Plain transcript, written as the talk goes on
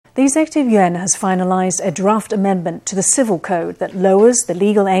The Executive Yuan has finalised a draft amendment to the Civil Code that lowers the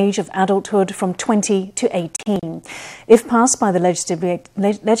legal age of adulthood from 20 to 18. If passed by the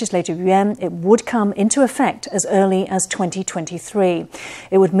Legislative Yuan, it would come into effect as early as 2023.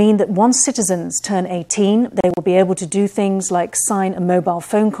 It would mean that once citizens turn 18, they will be able to do things like sign a mobile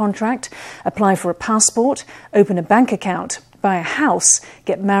phone contract, apply for a passport, open a bank account, buy a house,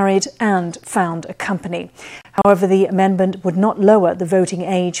 get married and found a company. However, the amendment would not lower the voting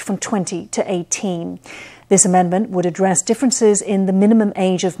age from 20 to 18. This amendment would address differences in the minimum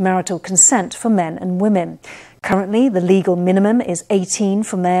age of marital consent for men and women. Currently, the legal minimum is 18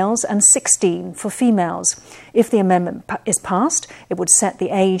 for males and 16 for females. If the amendment is passed, it would set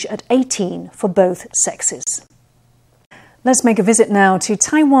the age at 18 for both sexes. Let's make a visit now to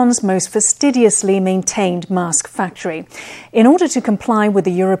Taiwan's most fastidiously maintained mask factory. In order to comply with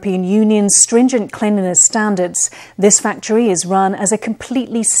the European Union's stringent cleanliness standards, this factory is run as a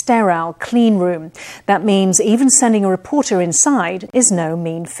completely sterile clean room. That means even sending a reporter inside is no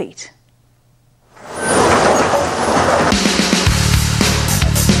mean feat.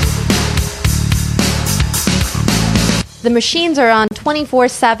 The machines are on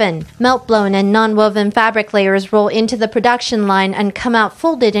 24/7. Melt-blown and non-woven fabric layers roll into the production line and come out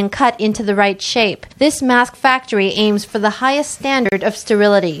folded and cut into the right shape. This mask factory aims for the highest standard of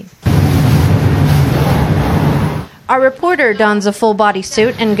sterility. Our reporter dons a full body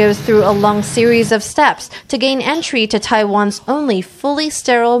suit and goes through a long series of steps to gain entry to Taiwan's only fully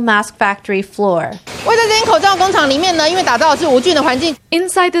sterile mask factory floor.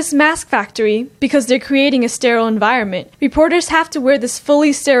 Inside this mask factory, because they're creating a sterile environment, reporters have to wear this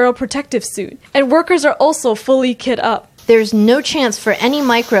fully sterile protective suit, and workers are also fully kit up. There's no chance for any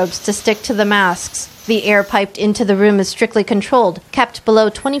microbes to stick to the masks. The air piped into the room is strictly controlled, kept below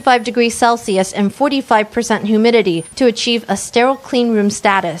 25 degrees Celsius and 45% humidity to achieve a sterile clean room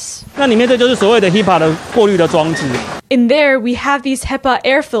status. In there, we have these HEPA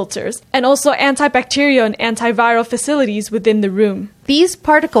air filters and also antibacterial and antiviral facilities within the room. These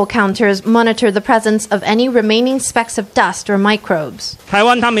particle counters monitor the presence of any remaining specks of dust or microbes.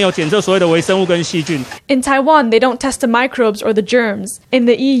 In Taiwan, they don't test the microbes or the germs. In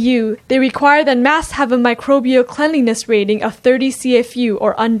the EU, they require that masks have a microbial cleanliness rating of 30 CFU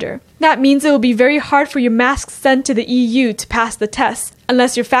or under. That means it will be very hard for your masks sent to the EU to pass the test,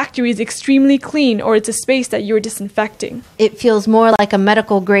 unless your factory is extremely clean or it's a space that you're disinfecting. It feels more like a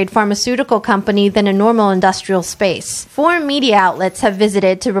medical-grade pharmaceutical company than a normal industrial space. Foreign media outlets have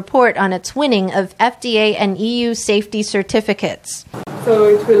visited to report on its winning of FDA and EU safety certificates. So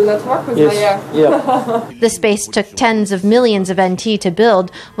it will not work with The space took tens of millions of NT to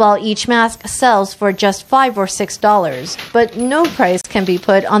build, while each mask sells for just $5 or $6. But no price can be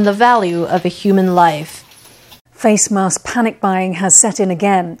put on the value of a human life. Face mask panic buying has set in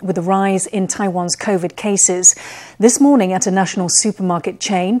again with the rise in Taiwan's COVID cases. This morning at a national supermarket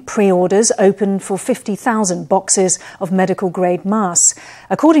chain, pre-orders opened for 50,000 boxes of medical-grade masks.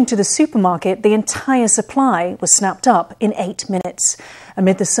 According to the supermarket, the entire supply was snapped up in 8 minutes.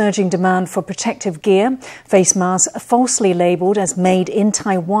 Amid the surging demand for protective gear, face masks falsely labelled as made in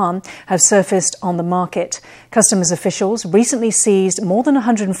Taiwan have surfaced on the market. Customs officials recently seized more than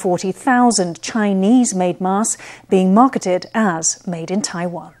 140,000 Chinese-made masks being marketed as made in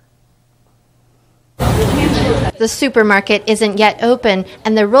Taiwan. The supermarket isn't yet open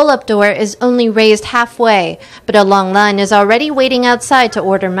and the roll-up door is only raised halfway, but a long line is already waiting outside to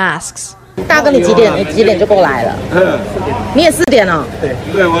order masks.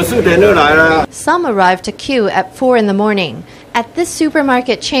 Some arrived to queue at 4 in the morning. At this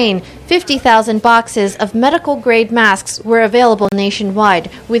supermarket chain, 50,000 boxes of medical-grade masks were available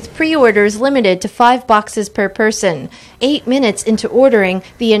nationwide, with pre-orders limited to 5 boxes per person. 8 minutes into ordering,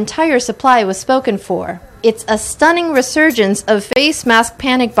 the entire supply was spoken for. It's a stunning resurgence of face mask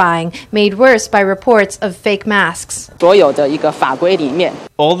panic buying, made worse by reports of fake masks. All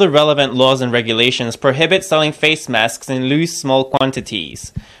the relevant laws and regulations prohibit selling face masks in loose, small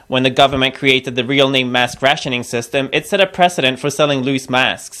quantities. When the government created the real name mask rationing system, it set a precedent for selling loose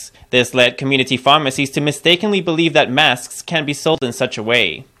masks. This led community pharmacies to mistakenly believe that masks can be sold in such a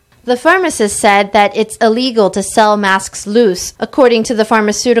way. The pharmacist said that it's illegal to sell masks loose, according to the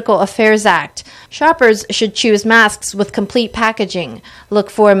Pharmaceutical Affairs Act. Shoppers should choose masks with complete packaging.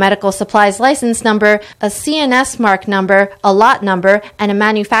 Look for a medical supplies license number, a CNS mark number, a lot number, and a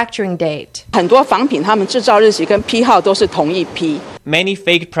manufacturing date. Many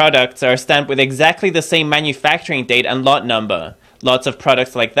fake products are stamped with exactly the same manufacturing date and lot number. Lots of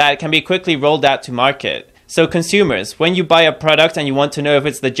products like that can be quickly rolled out to market. So consumers, when you buy a product and you want to know if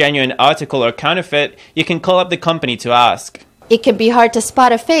it's the genuine article or counterfeit, you can call up the company to ask. It can be hard to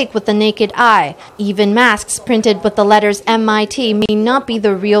spot a fake with the naked eye. Even masks printed with the letters MIT may not be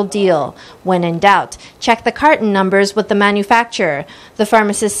the real deal. When in doubt, check the carton numbers with the manufacturer. The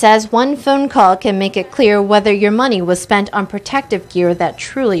pharmacist says one phone call can make it clear whether your money was spent on protective gear that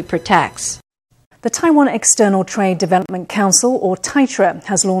truly protects. The Taiwan External Trade Development Council, or TAITRA,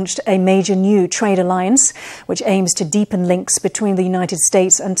 has launched a major new trade alliance which aims to deepen links between the United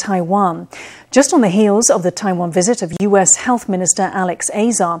States and Taiwan. Just on the heels of the Taiwan visit of U.S. Health Minister Alex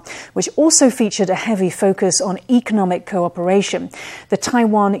Azar, which also featured a heavy focus on economic cooperation, the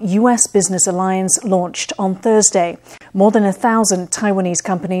Taiwan-U.S. Business Alliance launched on Thursday. More than 1,000 Taiwanese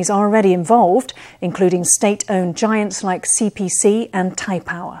companies are already involved, including state-owned giants like CPC and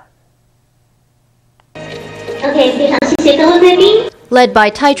Taipower. Led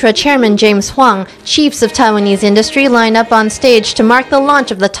by TAITRA Chairman James Huang, chiefs of Taiwanese industry lined up on stage to mark the launch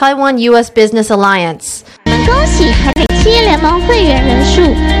of the Taiwan-U.S. Business Alliance.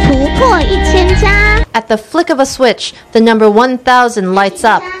 At the flick of a switch, the number 1,000 lights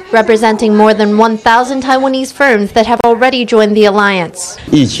up, representing more than 1,000 Taiwanese firms that have already joined the alliance.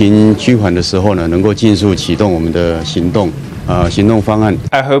 疫情趋缓的时候呢，能够尽速启动我们的行动方案。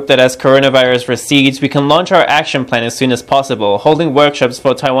 I hope that as coronavirus recedes, we can launch our action plan as soon as possible, holding workshops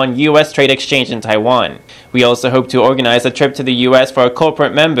for Taiwan-U.S. trade exchange in Taiwan. We also hope to organize a trip to the U.S. for our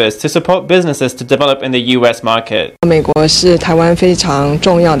corporate members to support businesses to develop in the U.S. market. 美国是台湾非常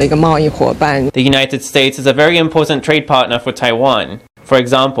重要的一个贸易伙伴。 The United States is a very important trade partner for Taiwan. For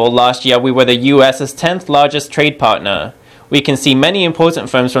example, last year we were the U.S.'s 10th largest trade partner. We can see many important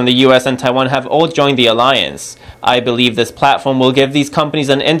firms from the US and Taiwan have all joined the alliance. I believe this platform will give these companies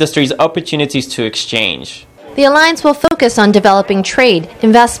and industries opportunities to exchange. The alliance will focus on developing trade,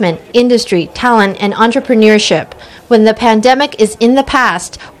 investment, industry, talent, and entrepreneurship. When the pandemic is in the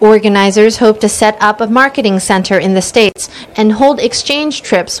past, organizers hope to set up a marketing center in the States and hold exchange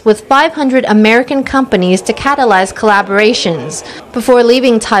trips with 500 American companies to catalyze collaborations. Before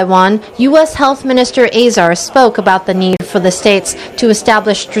leaving Taiwan, U.S. Health Minister Azar spoke about the need for the States to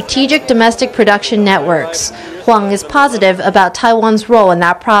establish strategic domestic production networks. Huang is positive about Taiwan's role in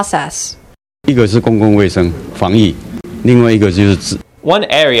that process. 一个是公共卫生防疫，另外一个就是 One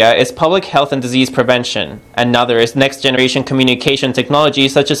area is public health and disease prevention. Another is next-generation communication technology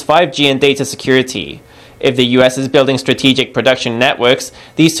such as 5G and data security. If the US is building strategic production networks,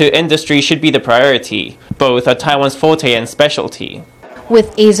 these two industries should be the priority. Both are Taiwan's forte and specialty.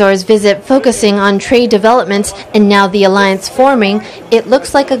 With Azar's visit focusing on trade developments and now the alliance forming, it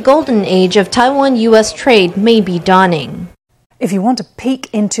looks like a golden age of Taiwan-US trade may be dawning. If you want to peek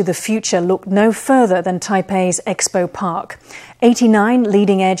into the future, look no further than Taipei's Expo Park. 89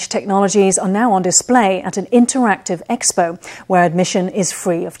 leading-edge technologies are now on display at an interactive expo where admission is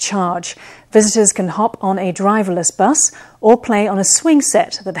free of charge. Visitors can hop on a driverless bus or play on a swing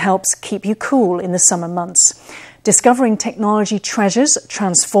set that helps keep you cool in the summer months. Discovering Technology Treasures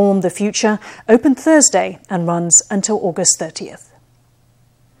Transform the Future opened Thursday and runs until August 30th.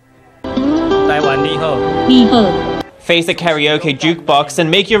 Taiwan ni hao. Face a karaoke jukebox and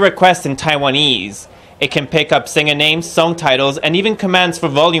make your request in Taiwanese. It can pick up singer names, song titles, and even commands for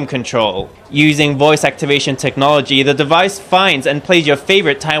volume control. Using voice activation technology, the device finds and plays your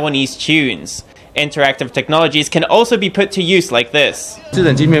favorite Taiwanese tunes. Interactive technologies can also be put to use like this.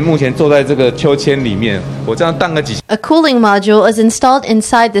 A cooling module is installed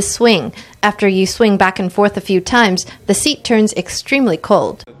inside the swing. After you swing back and forth a few times, the seat turns extremely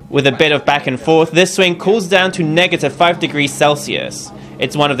cold. With a bit of back and forth, this swing cools down to -5 degrees Celsius.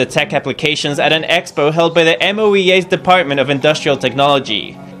 It's one of the tech applications at an expo held by the MOEA's Department of Industrial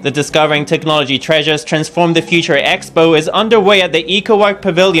Technology. The Discovering Technology Treasures Transform the Future Expo is underway at the EcoArc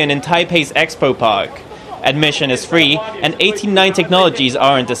Pavilion in Taipei's Expo Park. Admission is free, and 89 technologies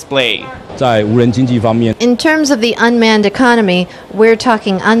are on display. In terms of the unmanned economy, we're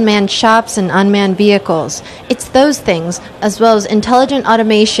talking unmanned shops and unmanned vehicles. It's those things, as well as intelligent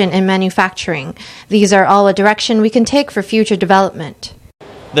automation and manufacturing. These are all a direction we can take for future development.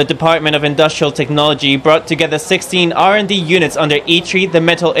 The Department of Industrial Technology brought together 16 R&D units under ITRI, the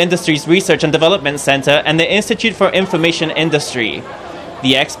Metal Industries Research and Development Center, and the Institute for Information Industry.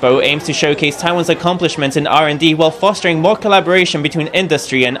 The expo aims to showcase Taiwan's accomplishments in R&D while fostering more collaboration between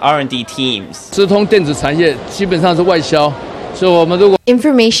industry and R&D teams.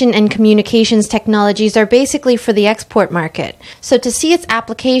 Information and communications technologies are basically for the export market. So to see its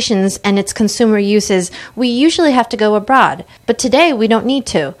applications and its consumer uses, we usually have to go abroad. But today we don't need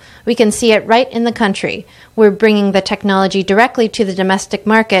to. We can see it right in the country. We're bringing the technology directly to the domestic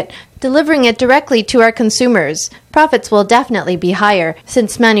market, delivering it directly to our consumers. Profits will definitely be higher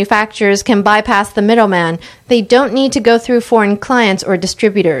since manufacturers can bypass the middleman. They don't need to go through foreign clients or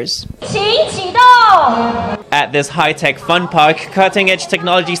distributors. At this high-tech fun park, cutting-edge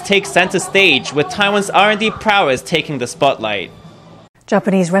technologies take center stage, with Taiwan's R&D prowess taking the spotlight.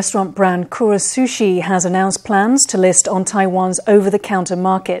 Japanese restaurant brand Kura Sushi has announced plans to list on Taiwan's over-the-counter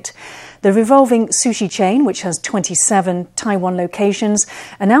market. The revolving sushi chain, which has 27 Taiwan locations,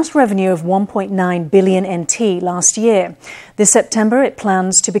 announced revenue of 1.9 billion NT last year. This September, it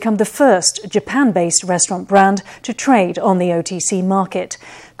plans to become the first Japan-based restaurant brand to trade on the OTC market.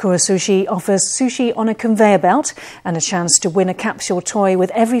 Kura Sushi offers sushi on a conveyor belt and a chance to win a capsule toy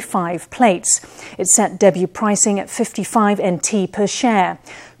with every 5 plates. It set debut pricing at 55 NT per share.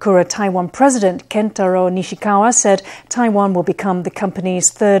 Kura Taiwan President Kentaro Nishikawa said Taiwan will become the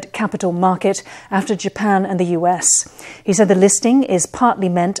company's 3rd capital market after Japan and the US. He said the listing is partly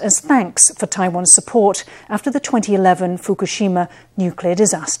meant as thanks for Taiwan's support after the 2011 Fukushima nuclear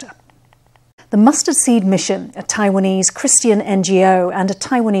disaster. The Mustard Seed Mission, a Taiwanese Christian NGO, and a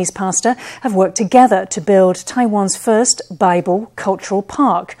Taiwanese pastor have worked together to build Taiwan's first Bible cultural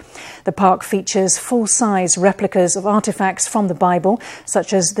park. The park features full-size replicas of artifacts from the Bible,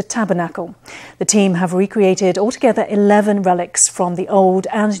 such as the tabernacle. The team have recreated altogether 11 relics from the Old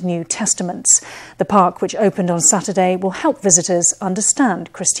and New Testaments. The park, which opened on Saturday, will help visitors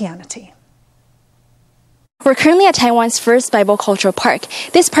understand Christianity. We're currently at Taiwan's first Bible cultural park.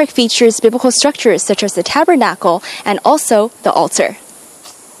 This park features biblical structures such as the tabernacle and also the altar.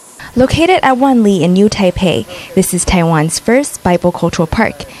 Located at Wanli in New Taipei, this is Taiwan's first Bible cultural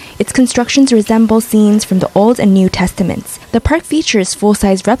park. Its constructions resemble scenes from the Old and New Testaments. The park features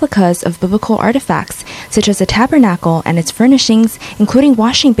full-size replicas of biblical artifacts, such as the tabernacle and its furnishings, including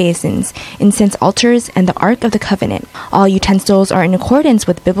washing basins, incense altars, and the Ark of the Covenant. All utensils are in accordance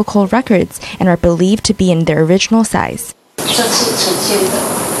with biblical records and are believed to be in their original size.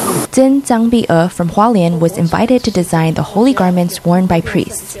 Zhen Zhangbi from Hualien was invited to design the holy garments worn by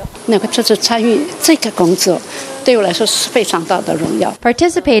priests.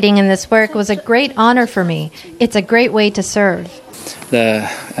 Participating in this work was a great honor for me. It's a great way to serve.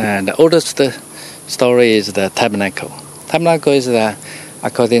 The oldest story is the tabernacle. Tabernacle is,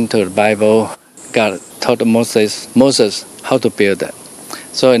 according to the Bible, God taught Moses how to build it.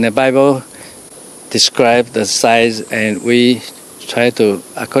 So in the Bible, describe the size, and we try to,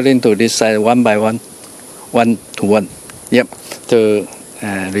 according to this size, one by one, 1 to 1, to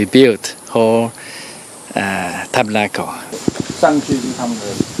rebuild whole tabernacle.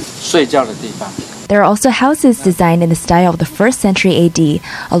 There are also houses designed in the style of the 1st century AD,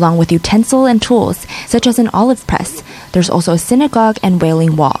 along with utensils and tools, such as an olive press. There's also a synagogue and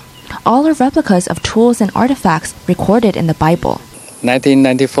wailing wall. All are replicas of tools and artifacts recorded in the Bible.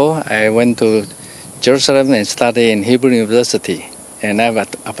 1994, I went to Jerusalem and studied in Hebrew University, and I have an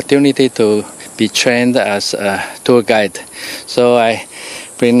opportunity to be trained as a tour guide. So I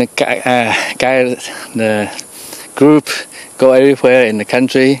bring guide the group, go everywhere in the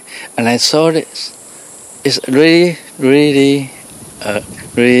country, and I saw this. It's really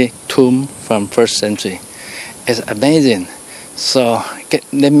tomb from 1st century. It's amazing. So I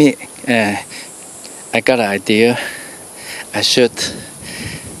got an idea. I should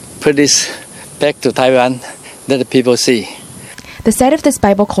put this back to Taiwan, let the people see. The site of this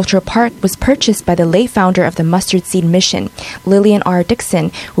Bible Cultural Park was purchased by the late founder of the Mustard Seed Mission, Lillian R. Dixon,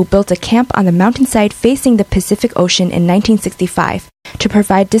 who built a camp on the mountainside facing the Pacific Ocean in 1965 to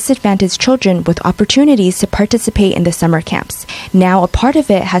provide disadvantaged children with opportunities to participate in the summer camps. Now a part of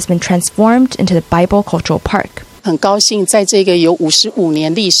it has been transformed into the Bible Cultural Park. I'm happy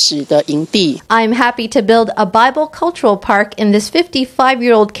to build a Bible cultural park in this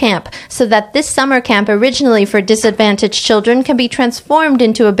 55-year-old camp so that this summer camp, originally for disadvantaged children, can be transformed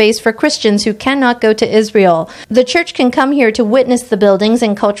into a base for Christians who cannot go to Israel. The church can come here to witness the buildings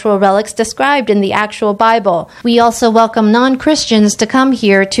and cultural relics described in the actual Bible. We also welcome non-Christians to come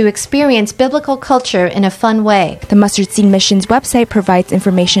here to experience biblical culture in a fun way. The Mustard Seed Mission's website provides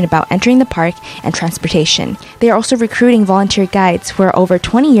information about entering the park and transportation. They are also recruiting volunteer guides who are over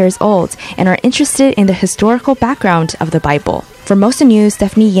 20 years old and are interested in the historical background of the Bible. For Mosa News,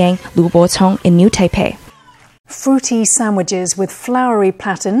 Stephanie Yang, Lu Bo-chong in New Taipei. Fruity sandwiches with flowery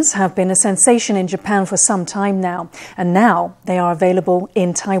patterns have been a sensation in Japan for some time now, and now they are available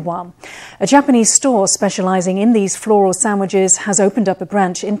in Taiwan. A Japanese store specializing in these floral sandwiches has opened up a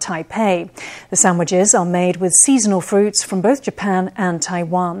branch in Taipei. The sandwiches are made with seasonal fruits from both Japan and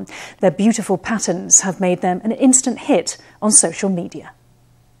Taiwan. Their beautiful patterns have made them an instant hit on social media.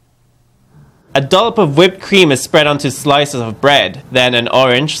 A dollop of whipped cream is spread onto slices of bread. Then an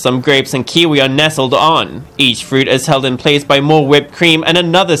orange, some grapes and kiwi are nestled on. Each fruit is held in place by more whipped cream and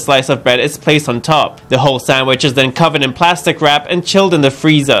another slice of bread is placed on top. The whole sandwich is then covered in plastic wrap and chilled in the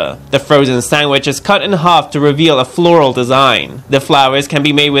freezer. The frozen sandwich is cut in half to reveal a floral design. The flowers can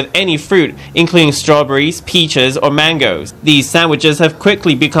be made with any fruit, including strawberries, peaches or mangoes. These sandwiches have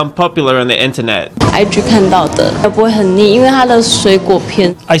quickly become popular on the internet. I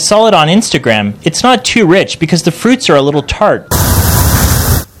saw it on Instagram. It's not too rich because the fruits are a little tart.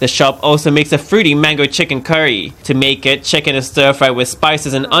 The shop also makes a fruity mango chicken curry. To make it, chicken is stir-fried with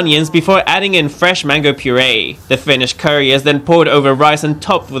spices and onions before adding in fresh mango puree. The finished curry is then poured over rice and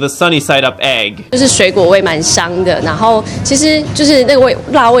topped with a sunny side-up egg.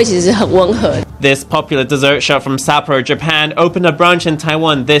 This popular dessert shop from Sapporo, Japan, opened a branch in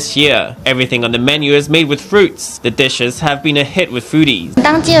Taiwan this year. Everything on the menu is made with fruits. The dishes have been a hit with foodies.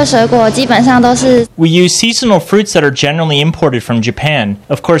 We use seasonal fruits that are generally imported from Japan.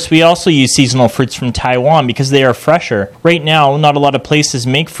 Of course, we also use seasonal fruits from Taiwan because they are fresher. Right now, not a lot of places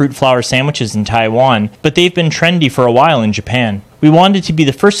make fruit flower sandwiches in Taiwan, but they've been trendy for a while in Japan. We wanted to be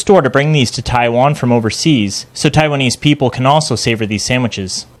the first store to bring these to Taiwan from overseas, so Taiwanese people can also savor these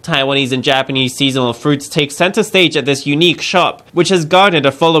sandwiches. Taiwanese and Japanese seasonal fruits take center stage at this unique shop, which has garnered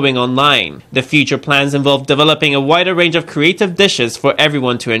a following online. The future plans involve developing a wider range of creative dishes for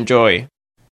everyone to enjoy.